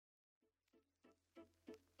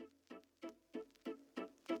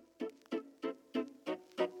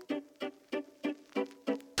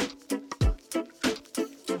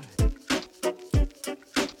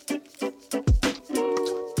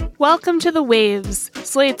Welcome to The Waves,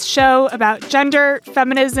 Slate's show about gender,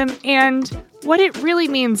 feminism, and what it really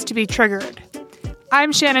means to be triggered.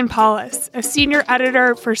 I'm Shannon Paulus, a senior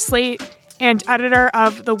editor for Slate and editor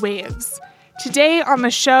of The Waves. Today on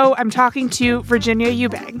the show, I'm talking to Virginia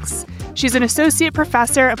Eubanks. She's an associate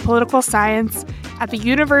professor of political science at the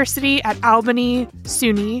University at Albany,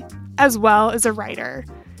 SUNY, as well as a writer.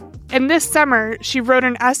 And this summer, she wrote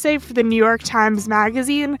an essay for the New York Times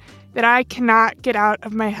Magazine that I cannot get out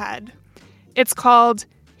of my head. It's called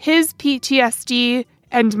His PTSD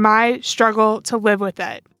and My Struggle to Live with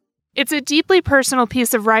It. It's a deeply personal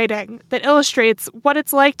piece of writing that illustrates what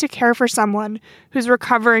it's like to care for someone who's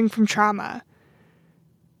recovering from trauma.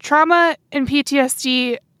 Trauma and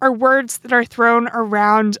PTSD are words that are thrown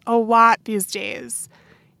around a lot these days.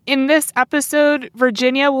 In this episode,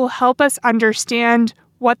 Virginia will help us understand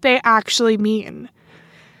what they actually mean.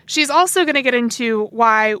 She's also going to get into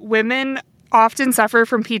why women often suffer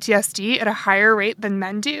from PTSD at a higher rate than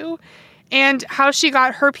men do, and how she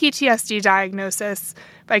got her PTSD diagnosis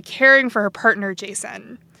by caring for her partner,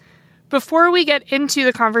 Jason. Before we get into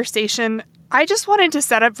the conversation, I just wanted to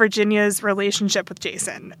set up Virginia's relationship with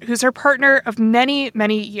Jason, who's her partner of many,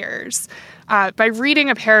 many years, by reading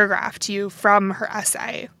a paragraph to you from her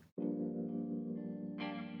essay.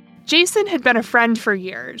 Jason had been a friend for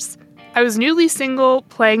years. I was newly single,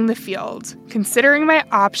 playing the field. Considering my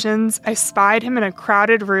options, I spied him in a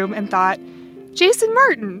crowded room and thought, Jason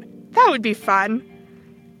Martin, that would be fun.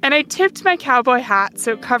 And I tipped my cowboy hat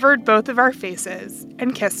so it covered both of our faces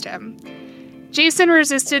and kissed him. Jason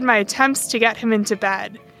resisted my attempts to get him into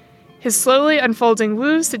bed, his slowly unfolding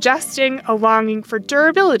woo suggesting a longing for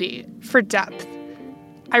durability, for depth.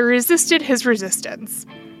 I resisted his resistance,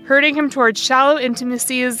 herding him towards shallow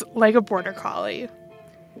intimacies like a border collie.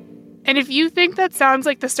 And if you think that sounds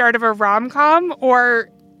like the start of a rom-com or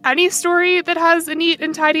any story that has a neat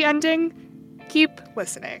and tidy ending, keep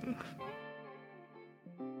listening.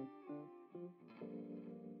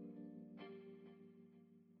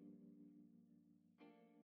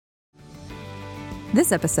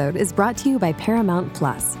 This episode is brought to you by Paramount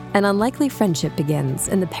Plus. An unlikely friendship begins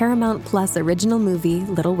in the Paramount Plus original movie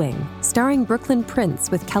Little Wing, starring Brooklyn Prince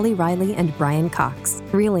with Kelly Riley and Brian Cox.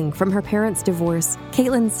 Reeling from her parents' divorce,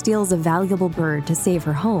 Caitlin steals a valuable bird to save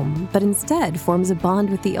her home, but instead forms a bond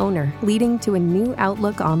with the owner, leading to a new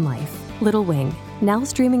outlook on life. Little Wing, now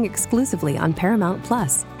streaming exclusively on Paramount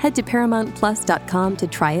Plus. Head to ParamountPlus.com to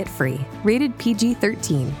try it free. Rated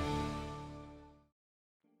PG-13.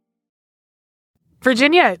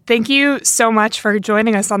 Virginia, thank you so much for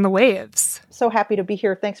joining us on The Waves. So happy to be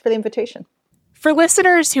here. Thanks for the invitation. For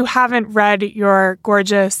listeners who haven't read your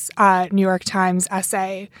gorgeous New York Times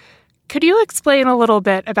essay, could you explain a little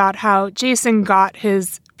bit about how Jason got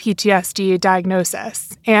his PTSD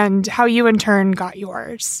diagnosis and how you in turn got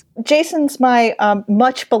yours? Jason's my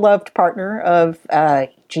much beloved partner of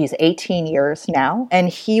 18 years now, and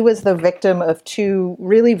he was the victim of two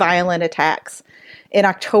really violent attacks in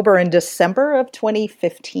October and December of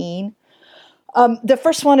 2015. The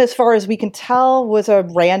first one, as far as we can tell, was a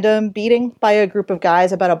random beating by a group of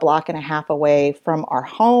guys about a block and a half away from our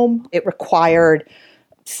home. It required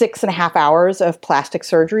 6.5 hours of plastic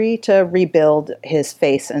surgery to rebuild his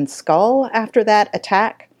face and skull after that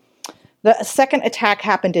attack. The second attack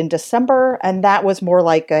happened in December, and that was more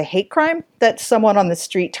like a hate crime, that someone on the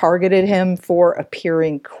street targeted him for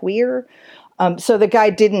appearing queer. So the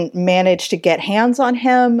guy didn't manage to get hands on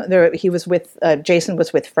him. Jason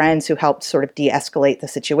was with friends who helped sort of de-escalate the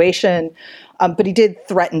situation. But he did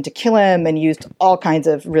threaten to kill him and used all kinds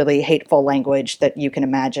of really hateful language that you can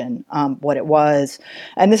imagine what it was.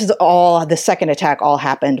 And the second attack all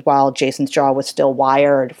happened while Jason's jaw was still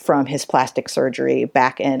wired from his plastic surgery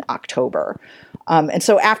back in October. And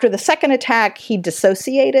so after the second attack, he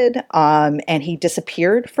dissociated and he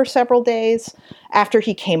disappeared for several days. After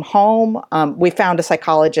he came home, we found a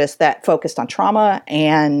psychologist that focused on trauma,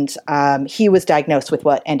 and he was diagnosed with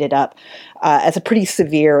what ended up as a pretty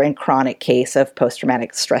severe and chronic case of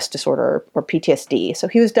post-traumatic stress disorder, or PTSD. So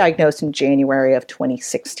he was diagnosed in January of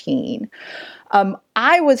 2016.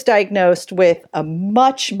 I was diagnosed with a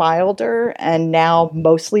much milder and now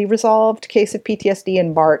mostly resolved case of PTSD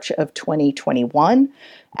in March of 2021,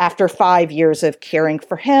 after 5 years of caring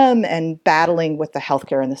for him and battling with the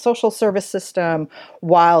healthcare and the social service system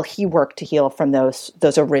while he worked to heal from those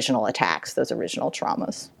original attacks, those original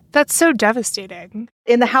traumas. That's so devastating.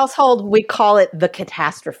 In the household, we call it the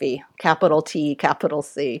catastrophe, capital T, capital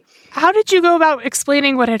C. How did you go about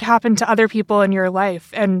explaining what had happened to other people in your life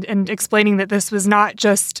and explaining that this was not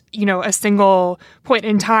just, a single point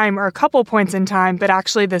in time or a couple points in time, but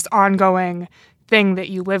actually this ongoing thing that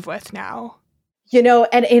you live with now?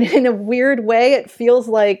 And in a weird way, it feels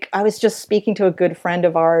like I was just speaking to a good friend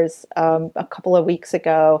of ours a couple of weeks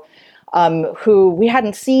ago, who we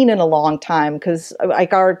hadn't seen in a long time because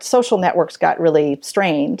like our social networks got really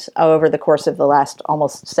strained over the course of the last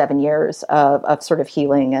almost 7 years of sort of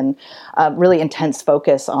healing and really intense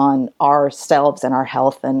focus on ourselves and our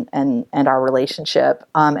health and our relationship.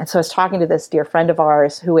 And so I was talking to this dear friend of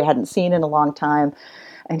ours who we hadn't seen in a long time.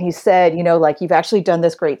 And he said, like you've actually done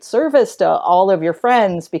this great service to all of your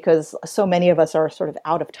friends because so many of us are sort of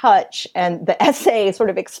out of touch. And the essay sort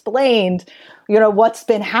of explained, what's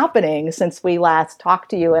been happening since we last talked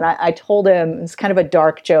to you. And I told him, it's kind of a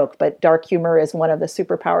dark joke, but dark humor is one of the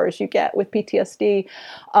superpowers you get with PTSD.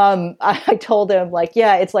 I told him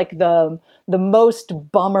it's like the most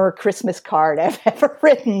bummer Christmas card I've ever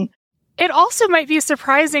written. It also might be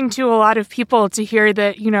surprising to a lot of people to hear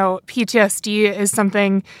that, PTSD is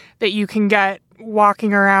something that you can get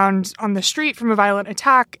walking around on the street from a violent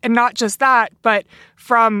attack. And not just that, but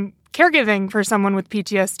from caregiving for someone with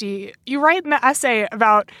PTSD. You write in the essay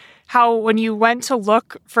about how when you went to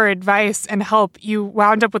look for advice and help, you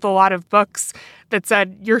wound up with a lot of books that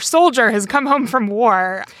said, your soldier has come home from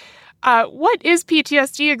war. What is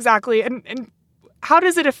PTSD exactly? And how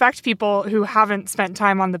does it affect people who haven't spent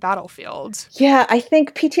time on the battlefield? Yeah, I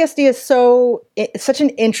think PTSD is such an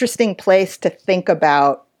interesting place to think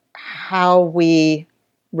about how we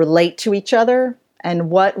relate to each other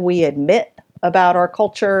and what we admit about our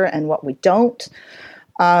culture and what we don't.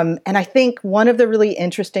 And I think one of the really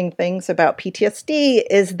interesting things about PTSD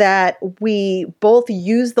is that we both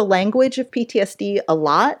use the language of PTSD a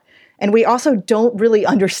lot, and we also don't really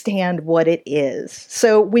understand what it is.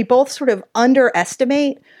 So we both sort of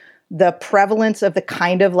underestimate the prevalence of the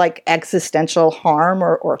kind of like existential harm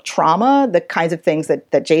or trauma, the kinds of things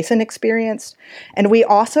that Jason experienced. And we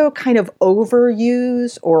also kind of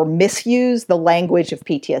overuse or misuse the language of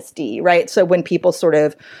PTSD, right? So when people sort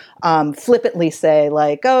of flippantly say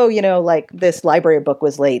like, oh, like this library book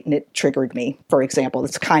was late and it triggered me, for example,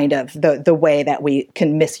 it's kind of the way that we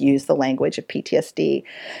can misuse the language of PTSD.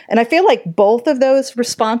 And I feel like both of those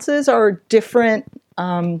responses are different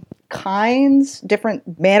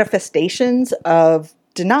different manifestations of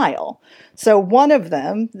denial. So one of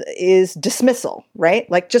them is dismissal, right?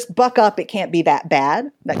 Like just buck up, it can't be that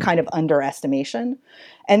bad, that kind of underestimation.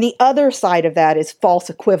 And the other side of that is false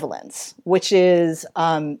equivalence, which is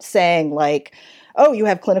saying like, oh, you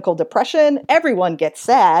have clinical depression, everyone gets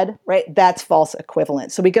sad, right? That's false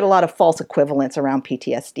equivalence. So we get a lot of false equivalence around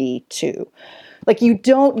PTSD too. Like you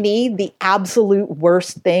don't need the absolute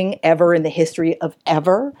worst thing ever in the history of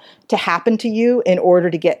ever to happen to you in order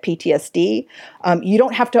to get PTSD. You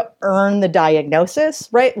don't have to earn the diagnosis,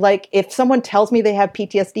 right? Like if someone tells me they have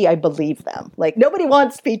PTSD, I believe them. Like nobody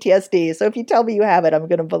wants PTSD. So if you tell me you have it, I'm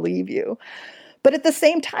going to believe you. But at the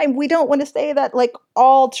same time, we don't want to say that like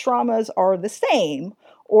all traumas are the same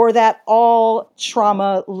or that all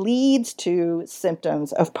trauma leads to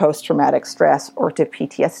symptoms of post-traumatic stress or to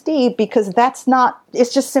PTSD, because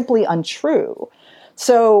it's just simply untrue.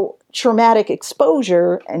 So traumatic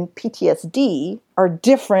exposure and PTSD are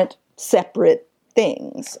different, separate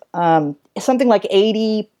things. Something like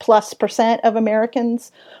 80+% of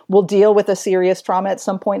Americans will deal with a serious trauma at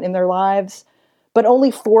some point in their lives. But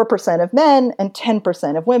only 4% of men and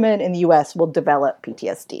 10% of women in the US will develop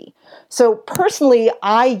PTSD. So personally,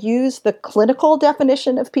 I use the clinical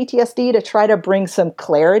definition of PTSD to try to bring some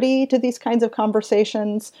clarity to these kinds of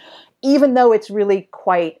conversations, even though it's really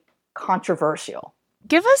quite controversial.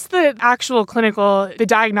 Give us the actual the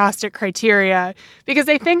diagnostic criteria, because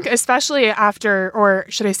I think especially after, or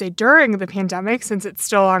should I say during the pandemic, since it's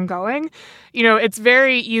still ongoing, it's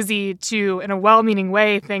very easy to, in a well-meaning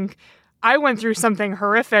way, think, I went through something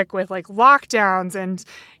horrific with like lockdowns and,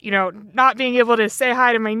 not being able to say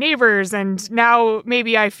hi to my neighbors. And now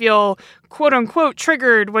maybe I feel quote unquote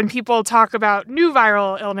triggered when people talk about new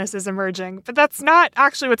viral illnesses emerging. But that's not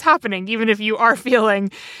actually what's happening, even if you are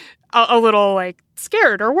feeling a little like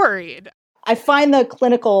scared or worried. I find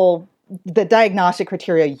the diagnostic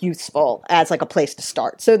criteria useful as like a place to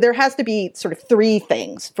start. So there has to be sort of three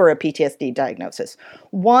things for a PTSD diagnosis.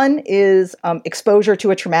 One is exposure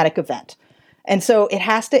to a traumatic event. And so it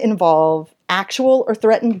has to involve actual or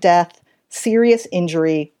threatened death, serious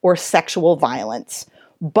injury, or sexual violence.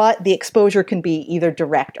 But the exposure can be either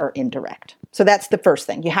direct or indirect. So that's the first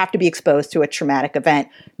thing. You have to be exposed to a traumatic event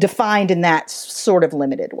defined in that sort of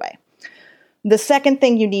limited way. The second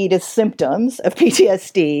thing you need is symptoms of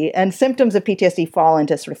PTSD, and symptoms of PTSD fall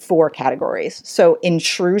into sort of four categories. So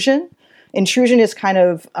intrusion. Intrusion is kind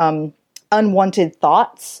of unwanted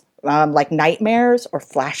thoughts, like nightmares or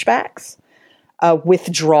flashbacks.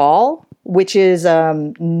 Withdrawal, which is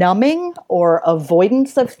numbing or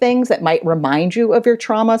avoidance of things that might remind you of your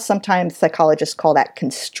trauma. Sometimes psychologists call that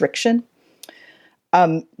constriction.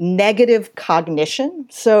 Negative cognition.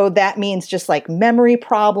 So that means just like memory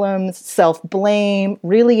problems, self-blame,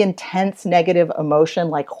 really intense negative emotion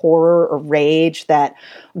like horror or rage that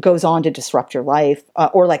goes on to disrupt your life,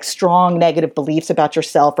 or like strong negative beliefs about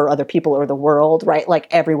yourself or other people or the world, right? Like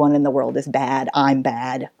everyone in the world is bad. I'm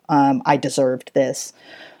bad. I deserved this.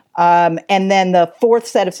 And then the fourth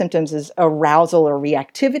set of symptoms is arousal or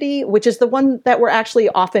reactivity, which is the one that we're actually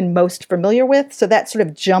often most familiar with. So that sort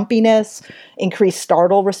of jumpiness, increased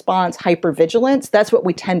startle response, hypervigilance, that's what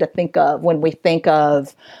we tend to think of when we think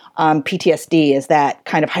of PTSD, is that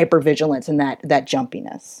kind of hypervigilance and that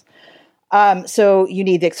jumpiness. So you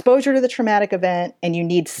need the exposure to the traumatic event, and you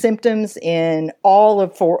need symptoms in all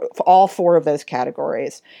four of those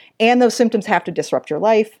categories. And those symptoms have to disrupt your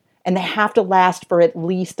life. And they have to last for at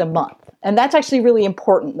least a month. And that's actually really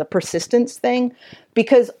important, the persistence thing,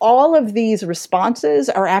 because all of these responses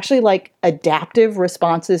are actually like adaptive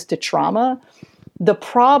responses to trauma. The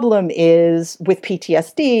problem is with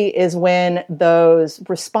PTSD is when those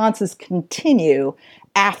responses continue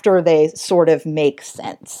after they sort of make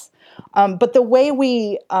sense. But the way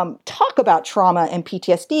we talk about trauma and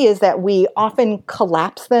PTSD is that we often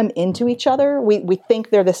collapse them into each other. We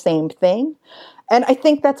think they're the same thing. And I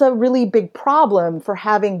think that's a really big problem for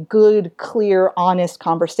having good, clear, honest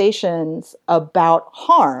conversations about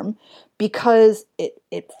harm, because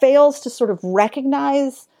it fails to sort of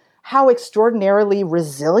recognize how extraordinarily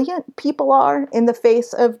resilient people are in the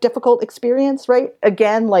face of difficult experience, right?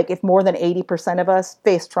 Again, like if more than 80% of us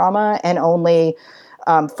face trauma and only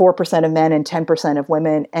 4% of men and 10% of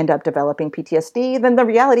women end up developing PTSD, then the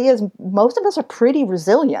reality is most of us are pretty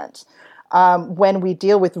resilient when we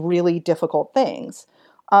deal with really difficult things.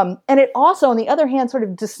 And it also, on the other hand, sort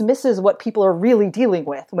of dismisses what people are really dealing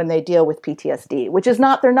with when they deal with PTSD, which is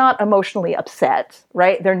they're not emotionally upset,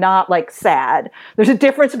 right? They're not like sad. There's a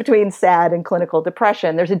difference between sad and clinical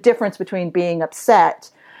depression. There's a difference between being upset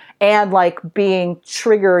and like being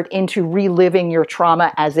triggered into reliving your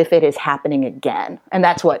trauma as if it is happening again. And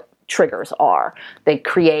that's what triggers are. They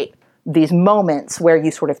create these moments where you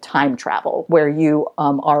sort of time travel, where you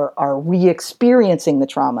are re-experiencing the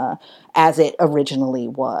trauma as it originally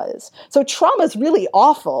was. So trauma is really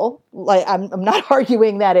awful. Like I'm not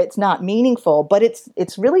arguing that it's not meaningful, but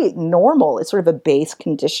it's really normal. It's sort of a base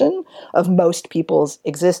condition of most people's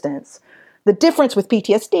existence. The difference with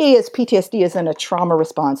PTSD isn't a trauma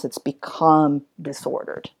response. It's become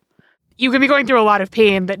disordered. You can be going through a lot of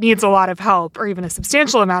pain that needs a lot of help or even a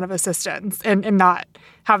substantial amount of assistance and not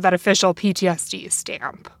have that official PTSD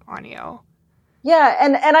stamp on you. Yeah.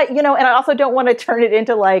 And I also don't want to turn it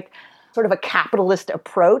into like sort of a capitalist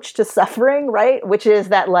approach to suffering, right? Which is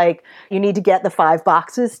that like you need to get the 5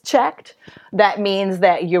 boxes checked. That means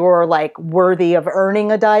that you're like worthy of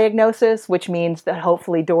earning a diagnosis, which means that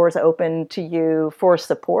hopefully doors open to you for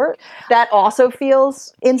support. That also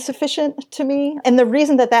feels insufficient to me. And the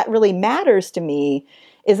reason that really matters to me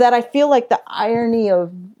is that I feel like the irony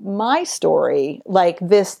of my story, like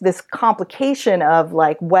this complication of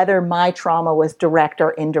like whether my trauma was direct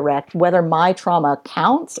or indirect, whether my trauma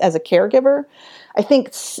counts as a caregiver, I think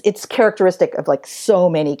it's characteristic of like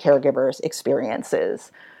so many caregivers'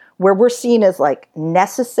 experiences, where we're seen as like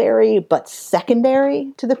necessary but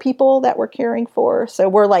secondary to the people that we're caring for. So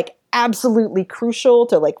we're like absolutely crucial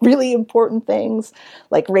to like really important things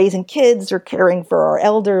like raising kids or caring for our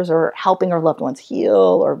elders or helping our loved ones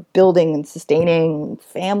heal or building and sustaining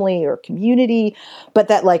family or community. But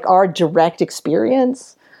that like our direct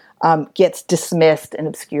experience gets dismissed and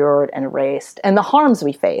obscured and erased. And the harms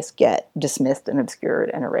we face get dismissed and obscured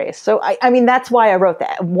and erased. So I mean, that's why I wrote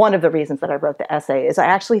that. One of the reasons that I wrote the essay is I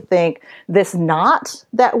actually think this knot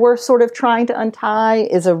that we're sort of trying to untie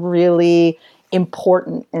is a really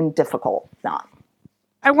important and difficult knot.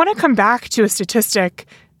 I want to come back to a statistic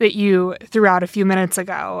that you threw out a few minutes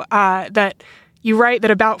ago, that you write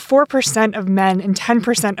that about 4% of men and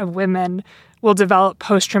 10% of women will develop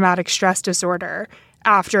post-traumatic stress disorder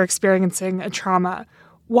after experiencing a trauma.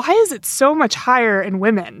 Why is it so much higher in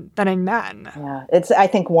women than in men? Yeah, it's, I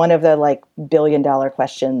think, one of the like billion-dollar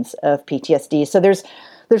questions of PTSD. So there's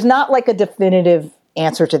not like a definitive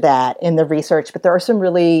answer to that in the research, but there are some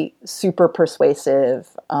really super persuasive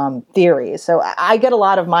theories. So I get a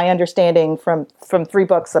lot of my understanding from 3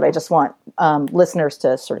 books that I just want listeners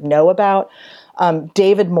to sort of know about.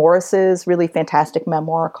 David Morris's really fantastic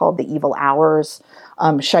memoir called The Evil Hours.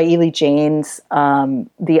 Shaili Jane's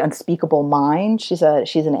The Unspeakable Mind. She's an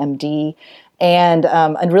MD. and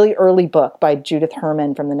a really early book by Judith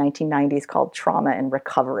Herman from the 1990s called Trauma and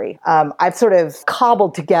Recovery. I've sort of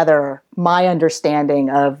cobbled together my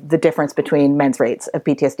understanding of the difference between men's rates of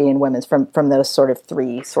PTSD and women's from those sort of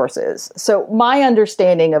three sources. So my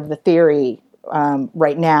understanding of the theory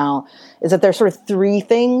right now is that there's sort of three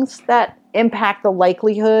things that impact the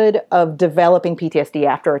likelihood of developing PTSD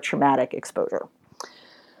after a traumatic exposure.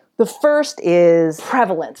 The first is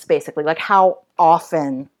prevalence, basically, like how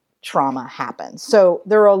often trauma happens. So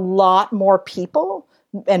there are a lot more people,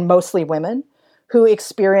 and mostly women, who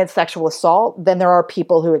experience sexual assault than there are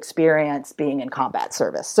people who experience being in combat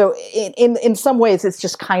service. So in some ways, it's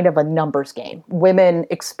just kind of a numbers game. Women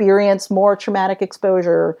experience more traumatic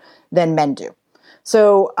exposure than men do.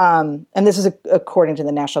 So, and this is according to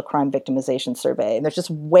the National Crime Victimization Survey. And there's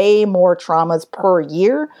just way more traumas per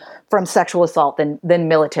year from sexual assault than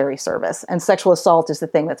military service. And sexual assault is the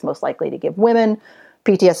thing that's most likely to give women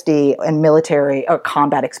PTSD, and military or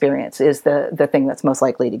combat experience is the thing that's most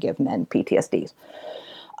likely to give men PTSD.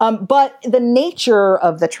 But the nature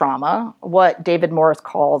of the trauma, what David Morris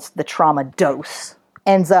calls the trauma dose,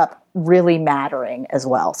 ends up really mattering as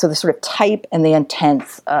well. So the sort of type and the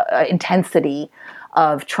intensity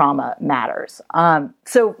of trauma matters.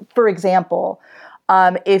 So, for example,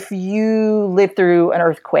 if you live through an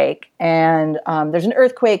earthquake and there's an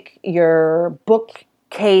earthquake, your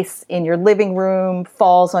bookcase in your living room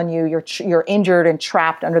falls on you, you're injured and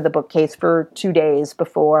trapped under the bookcase for 2 days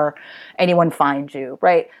before anyone finds you,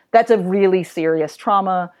 right? That's a really serious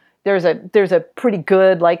trauma. There's a pretty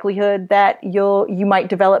good likelihood that you might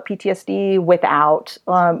develop PTSD without,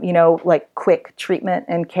 like quick treatment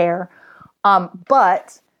and care.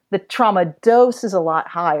 But the trauma dose is a lot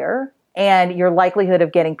higher, and your likelihood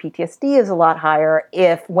of getting PTSD is a lot higher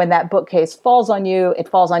if, when that bookcase falls on you, it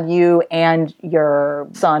falls on you and your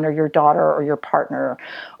son or your daughter or your partner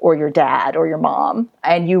or your dad or your mom,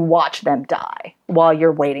 and you watch them die while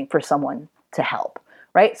you're waiting for someone to help,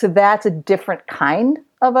 right? So that's a different kind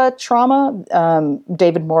of a trauma.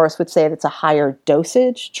 David Morris would say that's a higher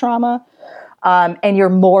dosage trauma, and you're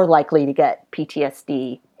more likely to get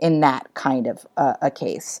PTSD in that kind of a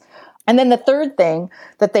case. And then the third thing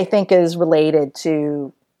that they think is related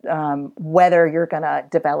to whether you're going to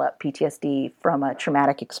develop PTSD from a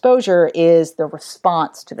traumatic exposure is the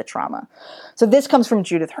response to the trauma. So this comes from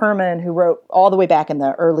Judith Herman, who wrote all the way back in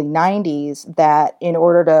the early 90s that in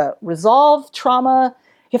order to resolve trauma,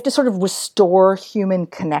 you have to sort of restore human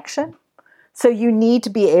connection. So you need to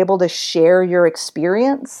be able to share your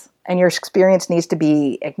experience, and your experience needs to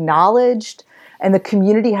be acknowledged, and the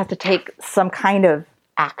community has to take some kind of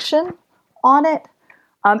action on it.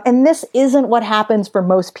 And this isn't what happens for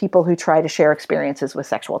most people who try to share experiences with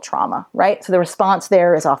sexual trauma, right? So the response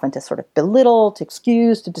there is often to sort of belittle, to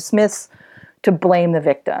excuse, to dismiss, to blame the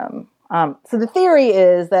victim. So the theory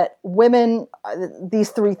is that women,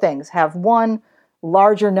 these three things, have 1,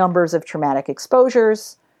 larger numbers of traumatic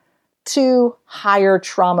exposures, 2, higher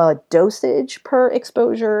trauma dosage per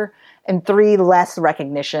exposure, and 3, less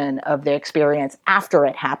recognition of the experience after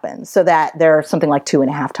it happens, so that they're something like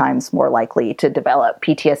 2.5 times more likely to develop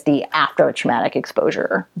PTSD after a traumatic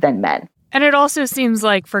exposure than men. And it also seems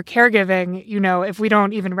like for caregiving, if we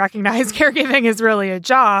don't even recognize caregiving is really a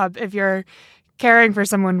job, if you're caring for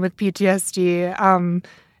someone with PTSD,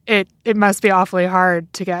 it must be awfully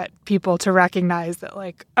hard to get people to recognize that,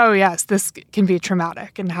 like, oh yes, this can be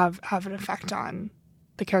traumatic and have an effect on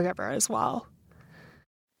the caregiver as well.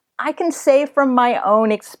 I can say from my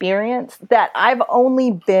own experience that I've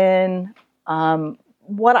only been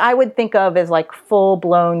what I would think of as like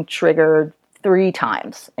full-blown triggered 3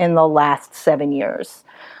 times in the last 7 years.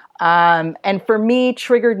 And for me,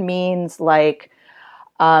 triggered means like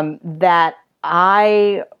that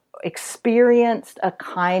I experienced a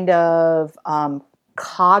kind of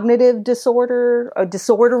cognitive disorder, or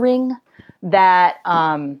disordering that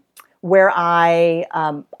where I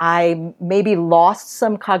maybe lost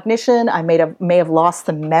some cognition, I may have lost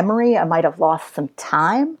some memory, I might have lost some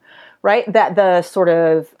time, right? That the sort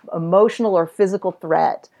of emotional or physical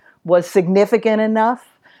threat was significant enough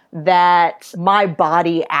that my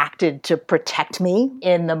body acted to protect me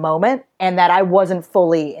in the moment, and that I wasn't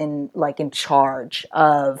fully in charge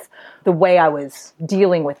of the way I was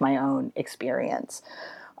dealing with my own experience.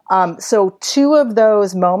 So 2 of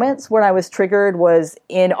those moments when I was triggered was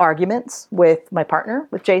in arguments with my partner,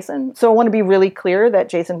 with Jason. So I want to be really clear that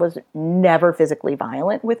Jason was never physically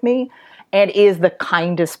violent with me and is the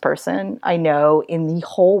kindest person I know in the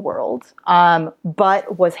whole world,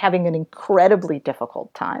 but was having an incredibly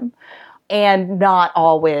difficult time and not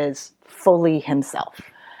always fully himself.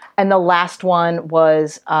 And the last one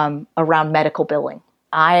was around medical billing.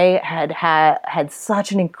 I had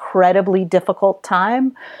such an incredibly difficult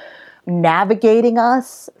time navigating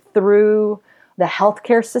us through the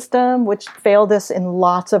healthcare system, which failed us in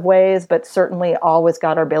lots of ways, but certainly always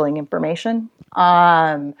got our billing information,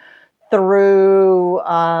 through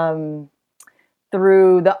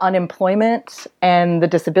the unemployment and the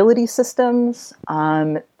disability systems,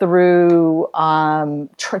 through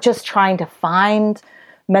just trying to find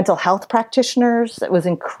mental health practitioners. It was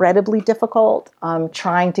incredibly difficult,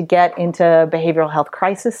 trying to get into behavioral health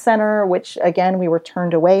crisis center, which again, we were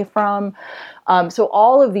turned away from. So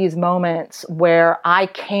all of these moments where I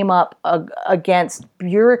came up against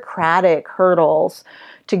bureaucratic hurdles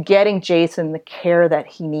to getting Jason the care that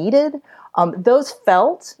he needed, those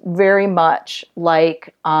felt very much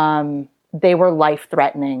like they were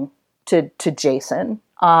life-threatening to Jason,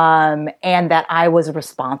 and that I was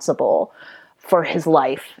responsible for his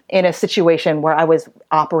life in a situation where I was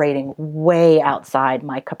operating way outside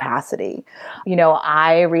my capacity. You know,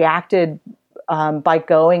 I reacted by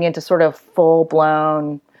going into sort of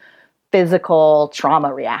full-blown physical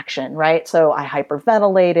trauma reaction, right? So I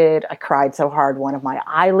hyperventilated, I cried so hard one of my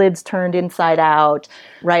eyelids turned inside out,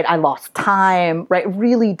 right? I lost time, right?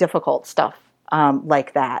 Really difficult stuff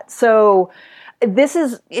like that. So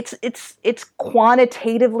it's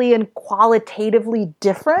quantitatively and qualitatively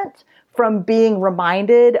different from being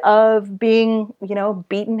reminded of being, you know,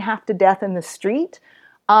 beaten half to death in the street.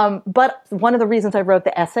 But one of the reasons I wrote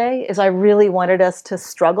the essay is I really wanted us to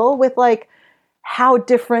struggle with, like, how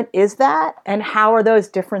different is that? And how are those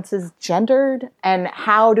differences gendered? And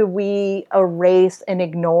how do we erase and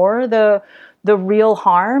ignore the real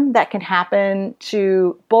harm that can happen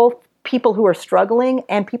to both people who are struggling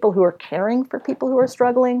and people who are caring for people who are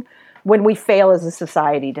struggling when we fail as a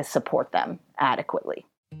society to support them adequately?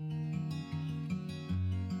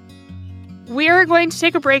 We're going to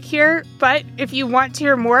take a break here, but if you want to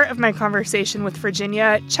hear more of my conversation with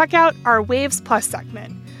Virginia, check out our Waves Plus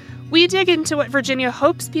segment. We dig into what Virginia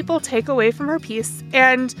hopes people take away from her piece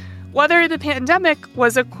and whether the pandemic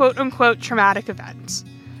was a quote-unquote traumatic event.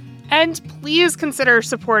 And please consider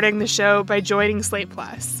supporting the show by joining Slate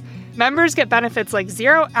Plus. Members get benefits like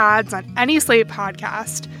 0 ads on any Slate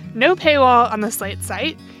podcast, no paywall on the Slate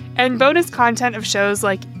site, and bonus content of shows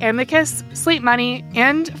like Amicus, Slate Money,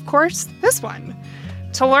 and, of course, this one.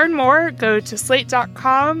 To learn more, go to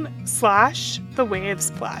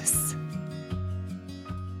slate.com/thewavesplus.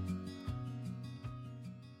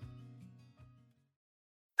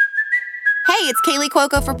 Hey, it's Kaylee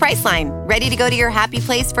Cuoco for Priceline. Ready to go to your happy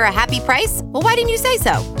place for a happy price? Well, why didn't you say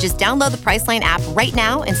so? Just download the Priceline app right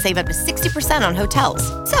now and save up to 60% on hotels.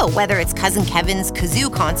 So whether it's Cousin Kevin's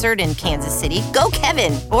Kazoo Concert in Kansas City, go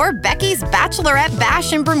Kevin, or Becky's Bachelorette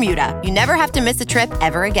Bash in Bermuda, you never have to miss a trip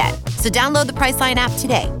ever again. So download the Priceline app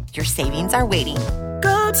today. Your savings are waiting.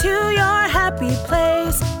 Go to your happy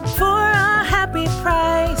place for a happy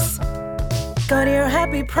price. Go to your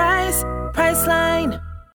happy price, Priceline.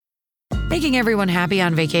 Making everyone happy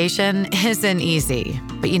on vacation isn't easy,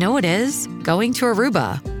 but you know what is? Going to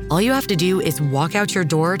Aruba. All you have to do is walk out your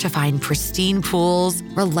door to find pristine pools,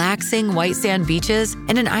 relaxing white sand beaches,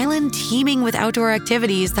 and an island teeming with outdoor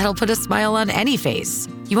activities that'll put a smile on any face.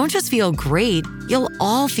 You won't just feel great, you'll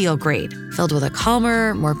all feel great, filled with a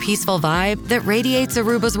calmer, more peaceful vibe that radiates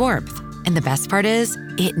Aruba's warmth. And the best part is,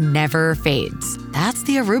 it never fades. That's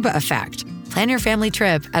the Aruba effect. Plan your family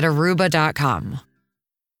trip at Aruba.com.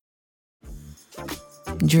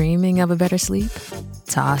 Dreaming of a better sleep?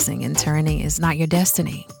 Tossing and turning is not your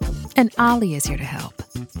destiny. And Ollie is here to help.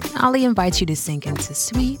 Ollie invites you to sink into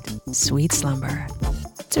sweet, sweet slumber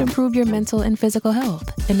to improve your mental and physical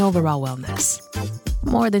health and overall wellness.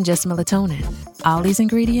 More than just melatonin, Ollie's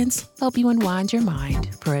ingredients help you unwind your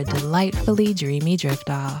mind for a delightfully dreamy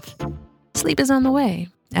drift off. Sleep is on the way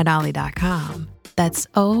at Ollie.com. That's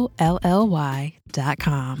OLLY.com.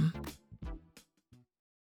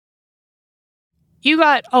 You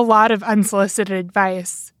got a lot of unsolicited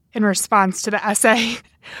advice in response to the essay.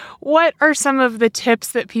 What are some of the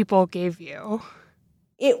tips that people gave you?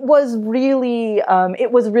 It was really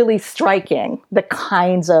striking, the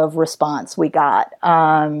kinds of response we got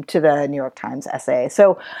to the New York Times essay.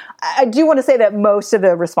 So I do want to say that most of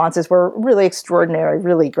the responses were really extraordinary,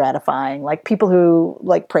 really gratifying. Like people who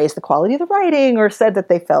praised the quality of the writing or said that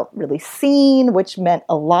they felt really seen, which meant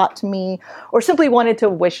a lot to me, or simply wanted to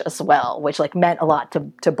wish us well, which meant a lot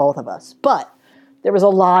to both of us. But there was a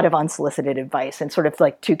lot of unsolicited advice in sort of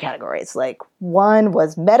two categories. One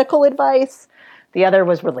was medical advice. The other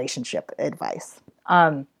was relationship advice.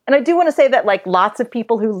 And I do want to say that lots of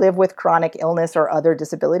people who live with chronic illness or other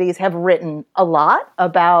disabilities have written a lot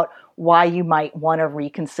about why you might want to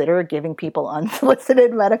reconsider giving people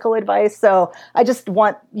unsolicited medical advice. So I just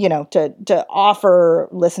want, to offer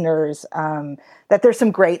listeners that there's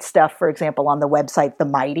some great stuff, for example, on the website The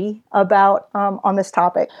Mighty about on this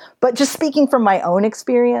topic. But just speaking from my own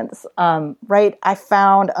experience, I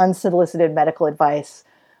found unsolicited medical advice,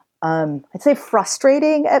 I'd say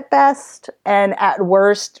frustrating at best, and at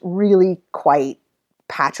worst, really quite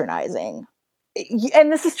patronizing.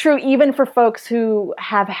 And this is true even for folks who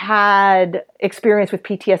have had experience with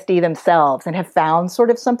PTSD themselves and have found sort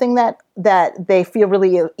of something that they feel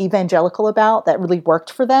really evangelical about, that really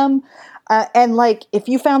worked for them. And like, if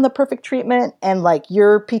you found the perfect treatment and like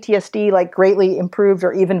your PTSD like greatly improved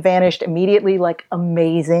or even vanished immediately, like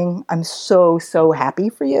amazing. I'm so, so happy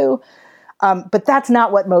for you. But that's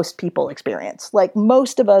not what most people experience. Like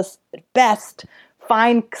most of us at best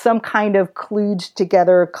find some kind of kludged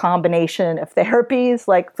together combination of therapies.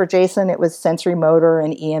 Like for Jason, it was sensory motor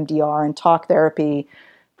and EMDR and talk therapy.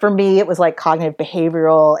 For me, it was like cognitive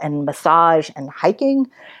behavioral and massage and hiking.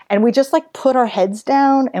 And we just like put our heads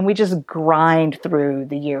down and we just grind through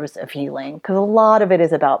the years of healing, because a lot of it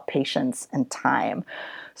is about patience and time.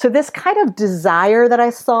 So this kind of desire that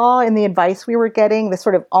I saw in the advice we were getting, this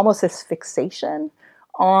sort of almost this fixation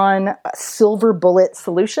on silver bullet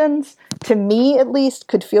solutions, to me at least,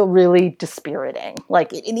 could feel really dispiriting,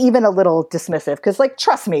 like even a little dismissive. Because like,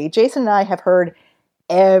 trust me, Jason and I have heard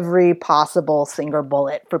every possible silver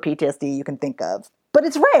bullet for PTSD you can think of. But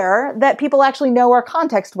it's rare that people actually know our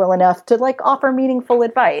context well enough to like offer meaningful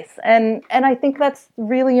advice. And I think that's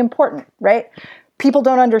really important, right? People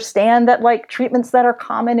don't understand that like treatments that are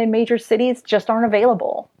common in major cities just aren't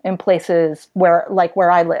available in places where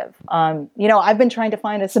I live. I've been trying to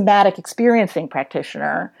find a somatic experiencing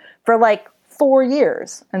practitioner for like 4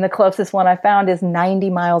 years. And the closest one I found is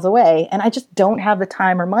 90 miles away. And I just don't have the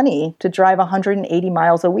time or money to drive 180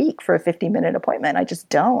 miles a week for a 50-minute appointment. I just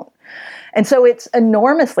don't. And so it's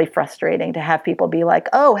enormously frustrating to have people be like,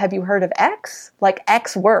 oh, have you heard of X? Like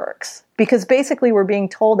X works. Because basically we're being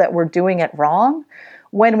told that we're doing it wrong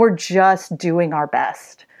when we're just doing our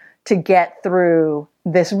best to get through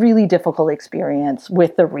this really difficult experience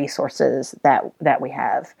with the resources that we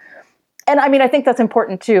have. And I mean, I think that's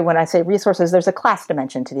important too. When I say resources, there's a class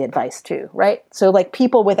dimension to the advice too, right? So like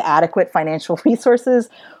people with adequate financial resources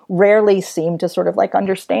rarely seem to sort of like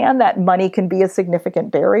understand that money can be a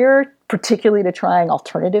significant barrier, particularly to trying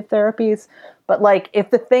alternative therapies. But like,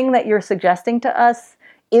 if the thing that you're suggesting to us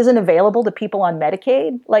isn't available to people on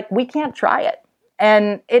Medicaid, like we can't try it.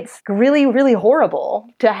 And it's really, really horrible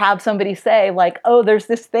to have somebody say like, oh, there's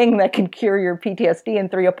this thing that can cure your PTSD in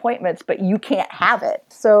 3 appointments, but you can't have it.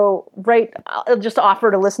 So, right, I'll just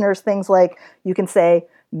offer to listeners things like, you can say,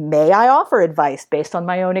 may I offer advice based on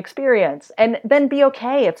my own experience? And then be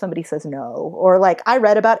okay if somebody says no. Or like, I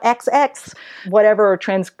read about XX, whatever,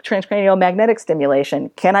 transcranial magnetic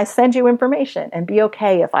stimulation. Can I send you information? And be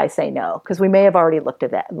okay if I say no, because we may have already looked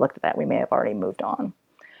at that. We may have already moved on.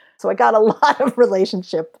 So I got a lot of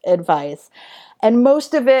relationship advice. And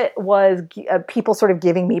most of it was people sort of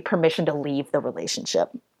giving me permission to leave the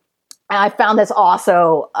relationship. And I found this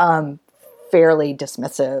also fairly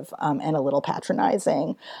dismissive and a little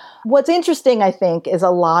patronizing. What's interesting, I think, is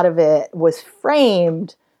a lot of it was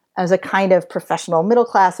framed as a kind of professional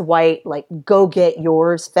middle-class white, like, go get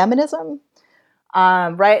yours feminism,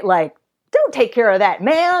 right? Like, don't take care of that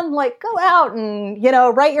man, like go out and,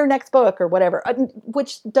 write your next book or whatever,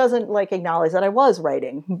 which doesn't like acknowledge that I was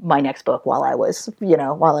writing my next book while I was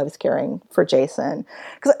caring for Jason.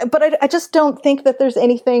 But I just don't think that there's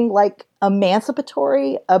anything like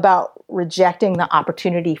emancipatory about rejecting the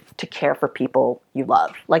opportunity to care for people you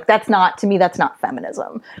love. Like that's not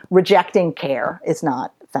feminism. Rejecting care is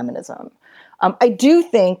not feminism. I do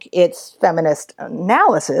think it's feminist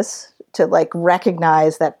analysis to like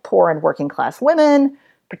recognize that poor and working class women,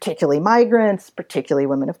 particularly migrants, particularly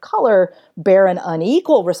women of color, bear an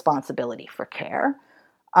unequal responsibility for care,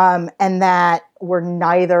 and that we're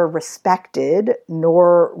neither respected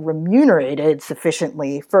nor remunerated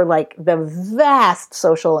sufficiently for like the vast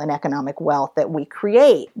social and economic wealth that we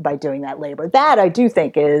create by doing that labor. That I do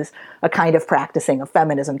think is a kind of practicing of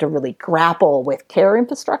feminism to really grapple with care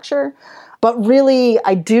infrastructure. But really,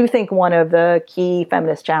 I do think one of the key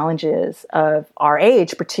feminist challenges of our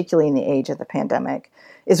age, particularly in the age of the pandemic,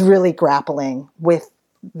 is really grappling with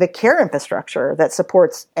the care infrastructure that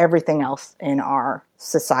supports everything else in our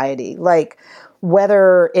society. Like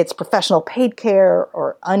whether it's professional paid care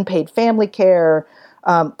or unpaid family care,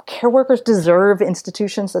 care workers deserve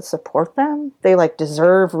institutions that support them. They like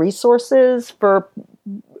deserve resources for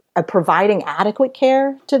providing adequate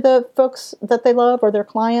care to the folks that they love or their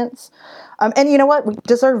clients. And you know what? We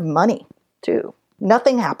deserve money too.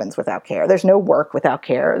 Nothing happens without care. There's no work without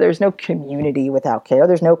care. There's no community without care.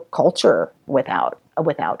 There's no culture without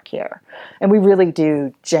care. And we really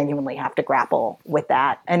do genuinely have to grapple with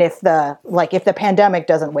that. And if the pandemic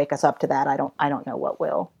doesn't wake us up to that, I don't know what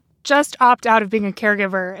will. Just opt out of being a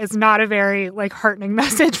caregiver is not a very heartening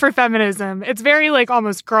message for feminism. It's very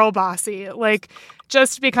almost girl bossy.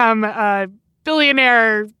 Just become a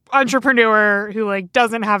billionaire entrepreneur who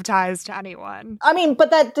doesn't have ties to anyone. I mean,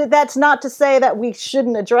 but that's not to say that we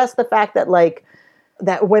shouldn't address the fact that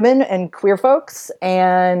that women and queer folks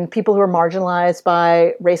and people who are marginalized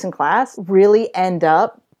by race and class really end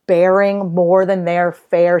up bearing more than their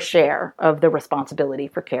fair share of the responsibility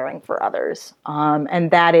for caring for others.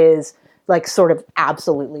 And that is sort of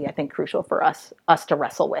absolutely, I think, crucial for us to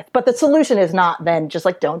wrestle with. But the solution is not then just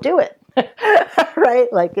don't do it. Right?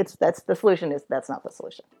 That's the solution that's not the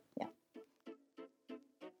solution. Yeah.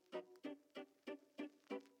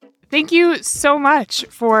 Thank you so much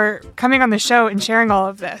for coming on the show and sharing all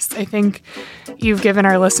of this. I think you've given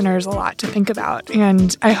our listeners a lot to think about,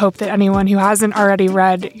 and I hope that anyone who hasn't already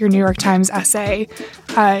read your New York Times essay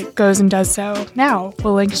goes and does so now.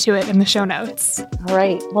 We'll link to it in the show notes. All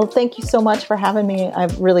right. Well, thank you so much for having me.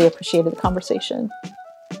 I've really appreciated the conversation.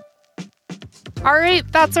 All right,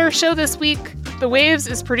 that's our show this week. The Waves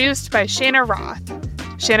is produced by Shana Roth.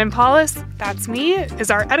 Shannon Paulus, that's me, is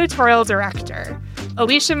our editorial director.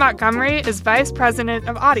 Alicia Montgomery is vice president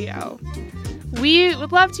of audio. We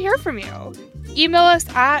would love to hear from you. Email us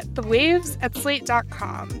at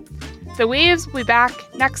thewaves@slate.com. The Waves will be back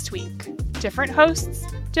next week. Different hosts,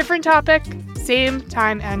 different topic, same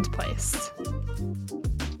time and place.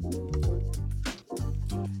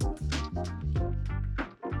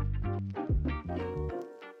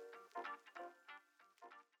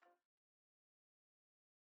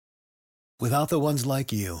 Without the ones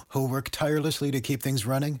like you, who work tirelessly to keep things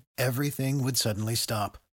running, everything would suddenly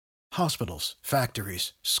stop. Hospitals,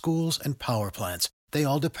 factories, schools, and power plants, they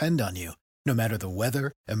all depend on you. No matter the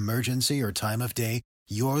weather, emergency, or time of day,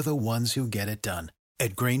 you're the ones who get it done.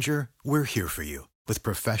 At Grainger, we're here for you with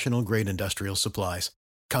professional-grade industrial supplies.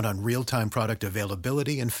 Count on real-time product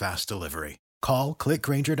availability and fast delivery. Call, click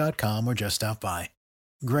Grainger.com, or just stop by.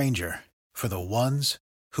 Grainger, for the ones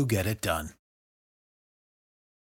who get it done.